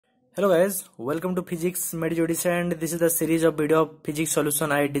Hello guys, welcome to Physics Medjodis and this is the series of video of Physics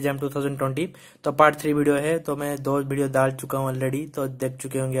Solution IIT Exam 2020। तो part 3 video है। तो मैं 2 video डाल चुका हूँ ऑलरेडी, तो देख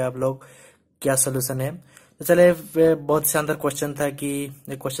चुके होंगे आप लोग क्या सोल्यूशन है। तो चले, बहुत शानदार क्वेश्चन था कि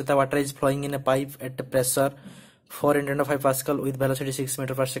एक क्वेश्चन था water is flowing in A pipe at pressure 4 × 10⁵ pascal with velocity 6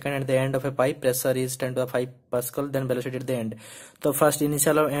 metre पर second and the end of A pipe pressure is 10⁵ pascal then velocity at the end. तो फर्स्ट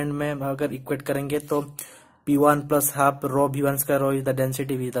इनिशियल और and में अगर equate करेंगे तो P1 plus half rho V1 square rho is the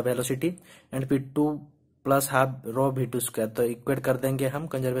density V is the velocity and P2 plus half rho V2 square। तो equate कर देंगे हम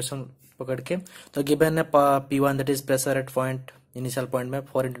कंजर्वेशन पकड़ के। तो गिवन है P1 that is pressure at point initial point में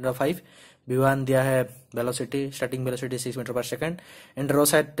 4 × 10⁵। V1 दिया है वेलोसिटी, स्टार्टिंग वेलोसिटी 6 मीटर पर सेकंड एंड रो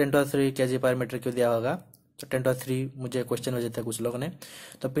साइड 10⁻³ kg/मीटर क्यों दिया होगा। तो 10⁻³ मुझे क्वेश्चन भेजे थे कुछ लोगों ने।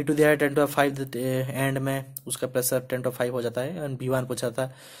 तो P2 दिया है 10⁻⁵, एंड में उसका प्रेशर 10⁻⁵ हो जाता है एंड V1 पूछा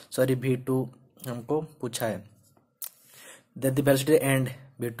था, सॉरी V2 हमको पूछा है। That the velocity and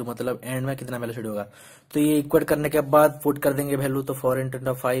V2 मतलब एंड में कितना वेलोसिटी होगा। तो ये इक्वेट करने के बाद पुट कर देंगे वैल्यू। तो 4 ×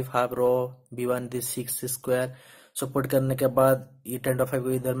 10⁵ half rho V1 this 6 square. So put करने के बाद ये 10⁻⁵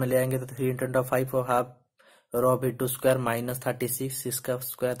 को इधर में ले आएंगे तो 3 × 10⁵ और half rho V2 square minus 36, इसका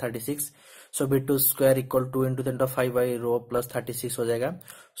square 36। So V2 square equal to 2 × 10⁵ by rho plus 36 हो जाएगा।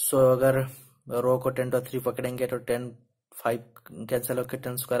 सो अगर रो को 10⁻³ पकड़ेंगे तो 10⁵ कैंसिल होकर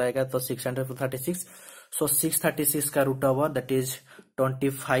 10 स्क्वायर आएगा तो 600 × 36। सो 636 का रूट ओवर दैट इज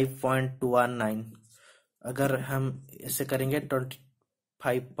 25.219। अगर हम इसे करेंगे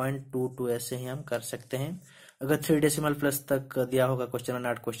 25.22 ऐसे ही हम कर सकते हैं। अगर 3 डेसिमल प्लस तक दिया होगा क्वेश्चन में,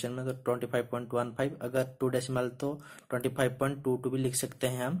 नॉट क्वेश्चन में, तो 25.15। अगर 2 डेसिमल तो 25.22 भी लिख सकते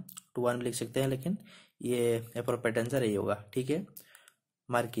हैं, हम 21 भी लिख सकते हैं, लेकिन ये एप्रोप्रिएट आंसर यही होगा। ठीक है,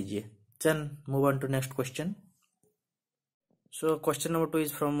 मार्क कीजिए। चल move on to next question. So question number 2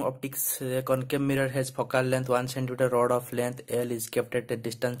 is from optics. A concave mirror has focal length 1 cm, rod of length L is kept at a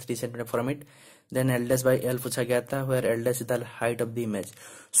distance 3 cm from it. Then L dash by L पूछा गया था, where L dash is the height of the image.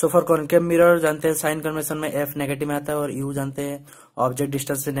 So for concave mirror जानते हैं sign convention में F negative में आता है और U जानते हैं ऑब्जेक्ट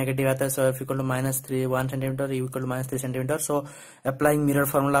डिस्टेंस से नेगेटिव आता है। So F equal to -1 cm, U equal to -3 cm. So applying mirror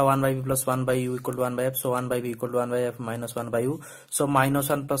formula 1/V plus 1/U equal to 1/F. So 1/V equal to 1/F minus 1/U. So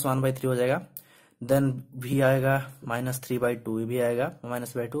 -1 plus 1/3 हो जाएगा। Then भी आएगा -3/2, भी आएगा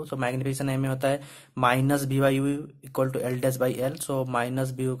 -2। तो मैग्निफिकेशन में होता है -B/U equal to L dash by L। So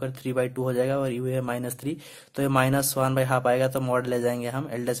 -B होकर 3/2 हो जाएगा और U है -3, तो ये -1/2 आएगा। तो मॉड ले जाएंगे हम।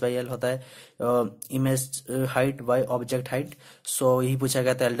 L डैश बाई L होता है image height by object height. सो यही पूछा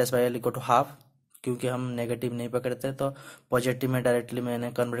गया था L dash by L equal to half, क्योंकि हम नेगेटिव नहीं पकड़ते तो पॉजिटिव में डायरेक्टली मैंने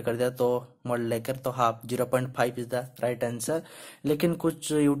कन्वर्ट कर दिया, तो मॉड लेकर तो half 0.5 is the right answer. लेकिन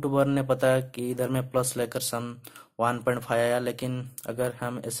कुछ यूट्यूबर ने पता कि इधर में प्लस लेकर सम 1.5 आया, लेकिन अगर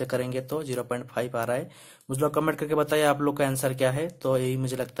हम ऐसे करेंगे तो 0.5 आ रहा है। मुझे लोग कमेंट करके बताइए आप लोग का आंसर क्या है। तो यही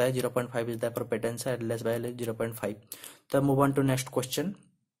मुझे लगता है 0.5 is the appropriate answer, less bye 0.5। तो move on to next question.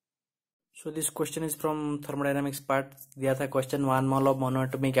 So this question is from thermodynamics part। दिया था question 1 mole of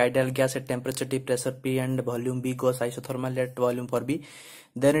monoatomic ideal gas at temperature T, pressure P and volume B goes isothermal at volume for B,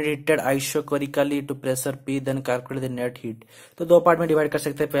 then it heated isochorically to pressure P, then calculate the net heat। तो 2 part में divide कर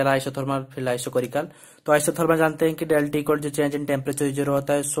सकते हैं, पहला isothermal फिर आइसोकोरिकल। तो isothermal जानते हैं कि डेल्टा इक्वल जो चेंज इन टेम्परेचर 0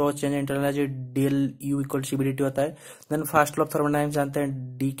 होता है। So change in internal DL/U equal CBDT होता है। Then first law of thermodynamics जानते हैं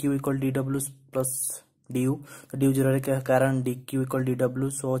DQ equal DW plus DU। तो DU 0 के कारण DQ equal DW।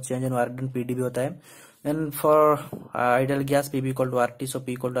 So change in work done PD भी होता है। Then for ideal gas PV equal to RT, so P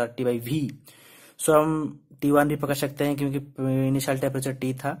equal to RT by V। सो हम T1 भी पकड़ सकते हैं क्योंकि इनिशियल टेम्परेचर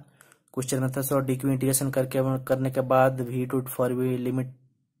T था, क्वेश्चन में था। सो DQ इंटीग्रेशन करने के बाद V2 for V limit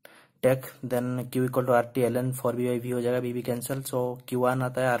take, then Q equal to RT ln for V by V हो जाएगा, V भी कैंसिल। सो Q1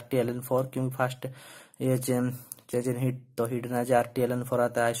 आता है RT ln 4, क्योंकि फास्ट ये चेंज इन हीट, तो हीट ना जाए RT ln 4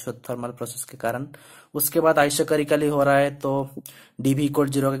 आता है आइसोथर्मल प्रोसेस के कारण। उसके बाद आइसोकोरिकली हो रहा है तो DV इक्वल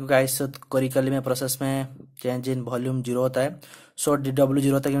 0 होगा, क्योंकि आइसोकोरिकली में प्रोसेस में चेंज इन वॉल्यूम 0 होता है। सो DW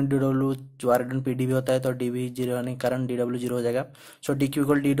 0 होता है, क्योंकि DW वर्क डन PD भी होता है, तो DV 0 होने के कारण DW 0 हो जाएगा। सो DQ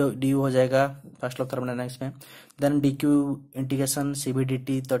इक्वल DU हो जाएगा फर्स्ट लॉ ऑफ थर्मोडायनामिक्स में। देन DQ इंटीग्रेशन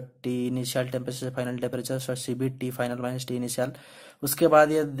CBDT, तो T इनिशियल टेम्परेचर से फाइनल टेम्परेचर, सो CBT final minus T initial. उसके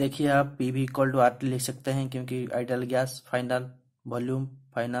बाद ये देखिए आप PV इक्वल टू RT लिख सकते हैं, क्योंकि ideal gas final volume,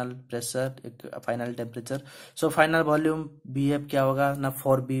 final pressure, final temperature. So final volume BF क्या होगा ना,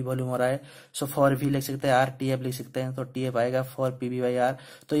 4B वॉल्यूम हो रहा है। सो 4V लिख सकते हैं, RTF लिख सकते हैं, तो TF आएगा 4PB बाई R।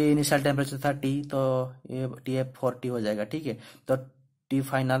 तो ये इनिशियल टेम्परेचर था T, तो ये TF 40 हो जाएगा। ठीक है, तो T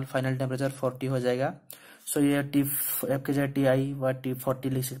फाइनल टेम्परेचर 40 हो जाएगा। सो ये TF की जगह TI व T40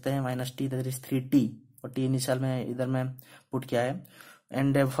 लिख सकते हैं, minus T that is 3T, और T इनिशियल में इधर में पुट किया है।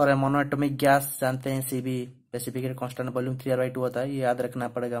 And for a monoatomic gas जानते हैं CB specific constant volume 3r/2 होता है, ये याद रखना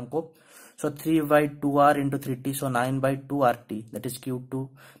पड़ेगा हमको। सो 3/2r into 3t, so 9/2 RT, that is Q2,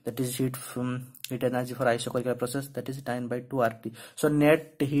 that is heat energy for isochemical process, that is 9/2 RT। So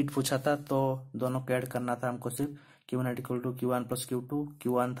net heat पूछा था, तो दोनों को ऐड करना था हमको सिर्फ। Q1 equal to Q1 plus Q2,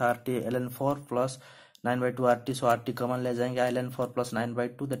 Q1 था RT ln4 plus 9/2 RT, सो RT कॉमन ले जाएंगे, ln4 plus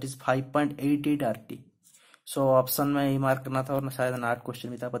 9/2, that is 5.88 RT। So option में ही मार्क करना था, और शायद 8 क्वेश्चन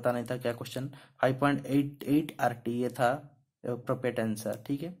भी था, पता नहीं था क्या क्वेश्चन। 5.88 RT ये था अप्रोप्रिएट आंसर,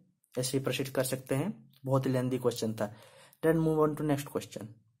 ठीक है। ऐसे ही प्रोसीड कर सकते हैं, बहुत ही लेंथी क्वेश्चन था। Then move on to next question.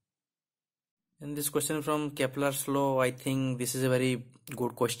 In this question from Kepler's law, I think this is a very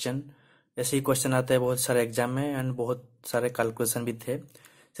good question. ऐसे ही क्वेश्चन आते हैं बहुत सारे एग्जाम में, एंड बहुत सारे कैलकुलेशन भी थे।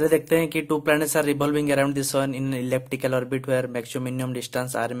 चलिए देखते हैं कि 2 planets are revolving around the sun in elliptical orbit where maximum minimum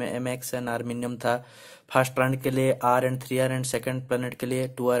distance r में mx एंड r मिनिमम था। फर्स्ट प्लैनेट के लिए r and 3r and second planet के लिए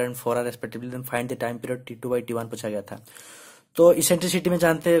 2r and 4r respectively. Then find the time period t2/t1 पूछा गया था। तो इसेंट्रिसिटी में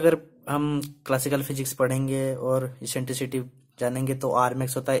जानते हैं, अगर हम क्लासिकल फिजिक्स पढ़ेंगे और इसेंट्रिसिटी जानेंगे तो आर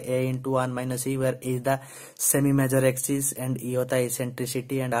मैक्स होता है a into 1 minus E, where A is the semi major axis and ई होता है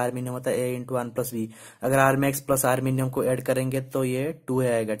इसेंट्रिसिटी, एंड आर मिनिमम होता है a इंटू 1 प्लस बी। अगर R max plus are minimum को ऐड करेंगे तो ये 2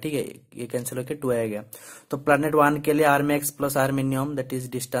 आएगा, ठीक है, ये कैंसिल होकर 2 आएगा। तो प्लैनेट 1 के लिए R max plus are minimum, that is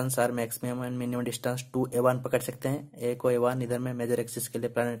distance are maximum and minimum distance 2a1 पकड़ सकते हैं। a को a1 इधर में मेजर एक्सिस के लिए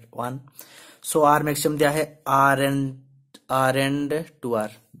प्लैनेट 1। सो आर मैक्सिमम दिया है r and 2r,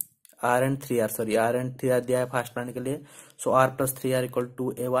 r and 3r, sorry r and 3r दिया है फर्स्ट प्लैनेट के लिए। सो r plus 3r equal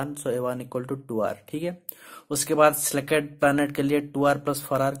to a1, so a1 equal to 2r, ठीक है। उसके बाद सेलेक्टेड प्लैनेट के लिए 2r प्लस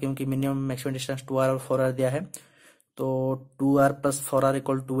 4r, क्योंकि मिनिमम मैक्सिमम डिस्टेंस 2r और 4r दिया है, तो 2r plus 4r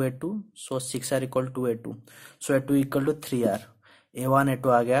equal to a2, so 6r equal to a2, so a2 equal to 3r। a1 a2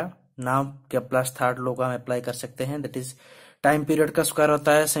 आ गया। नाउ केप्लर्स थर्ड लॉ को हम अप्लाई कर सकते हैं, दैट इज टाइम पीरियड का स्क्वायर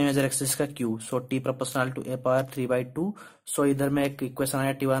होता है सेमी मेजर एक्सिस का q, so t proportional to a power 3/2। सो इधर में एक इक्वेशन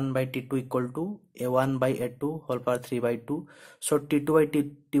आया t1/t2 equal to a1/a2 whole power 3/2। So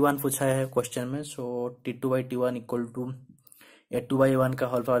t2/t1 पूछा है क्वेश्चन में, सो t2/t1 इक्वल टू a2/a1 का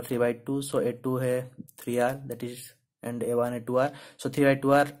होल पावर 3/2। सो a2 है 3r, that is and a1 है 2r, सो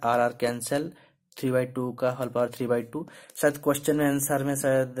 3/2r r कैंसिल, 3/2 का होल पावर 3/2। शायद क्वेश्चन में आंसर में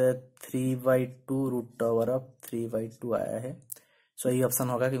शायद 3/2 रूट ओवर ऑफ 3/2 आया है, सो यही ऑप्शन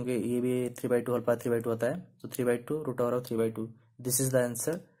होगा, क्योंकि ये भी 3/2 होल पावर 3/2 होता है। तो 3/2 root over of 3/2, this is the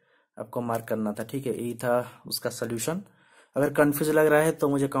answer, आपको मार्क करना था, ठीक है। यही था उसका सोल्यूशन। अगर कंफ्यूज लग रहा है तो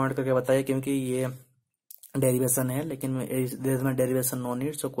मुझे कमेंट करके बताइए, क्योंकि ये डेरिवेशन है, लेकिन में derivation no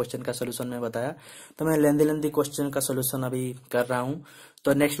need, so question का सोल्यूशन मैं बताया। तो मैं लेंदी क्वेश्चन का सोल्यूशन अभी कर रहा हूँ,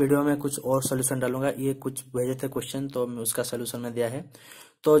 तो नेक्स्ट वीडियो में कुछ और सोल्यूशन डालूंगा। ये कुछ भेजे थे क्वेश्चन, तो उसका सोल्यूशन में दिया है।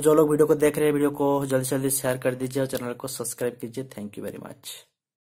 तो जो लोग वीडियो को देख रहे हैं, वीडियो को जल्दी से जल्दी शेयर कर दीजिए और चैनल को सब्सक्राइब कीजिए। Thank you very much.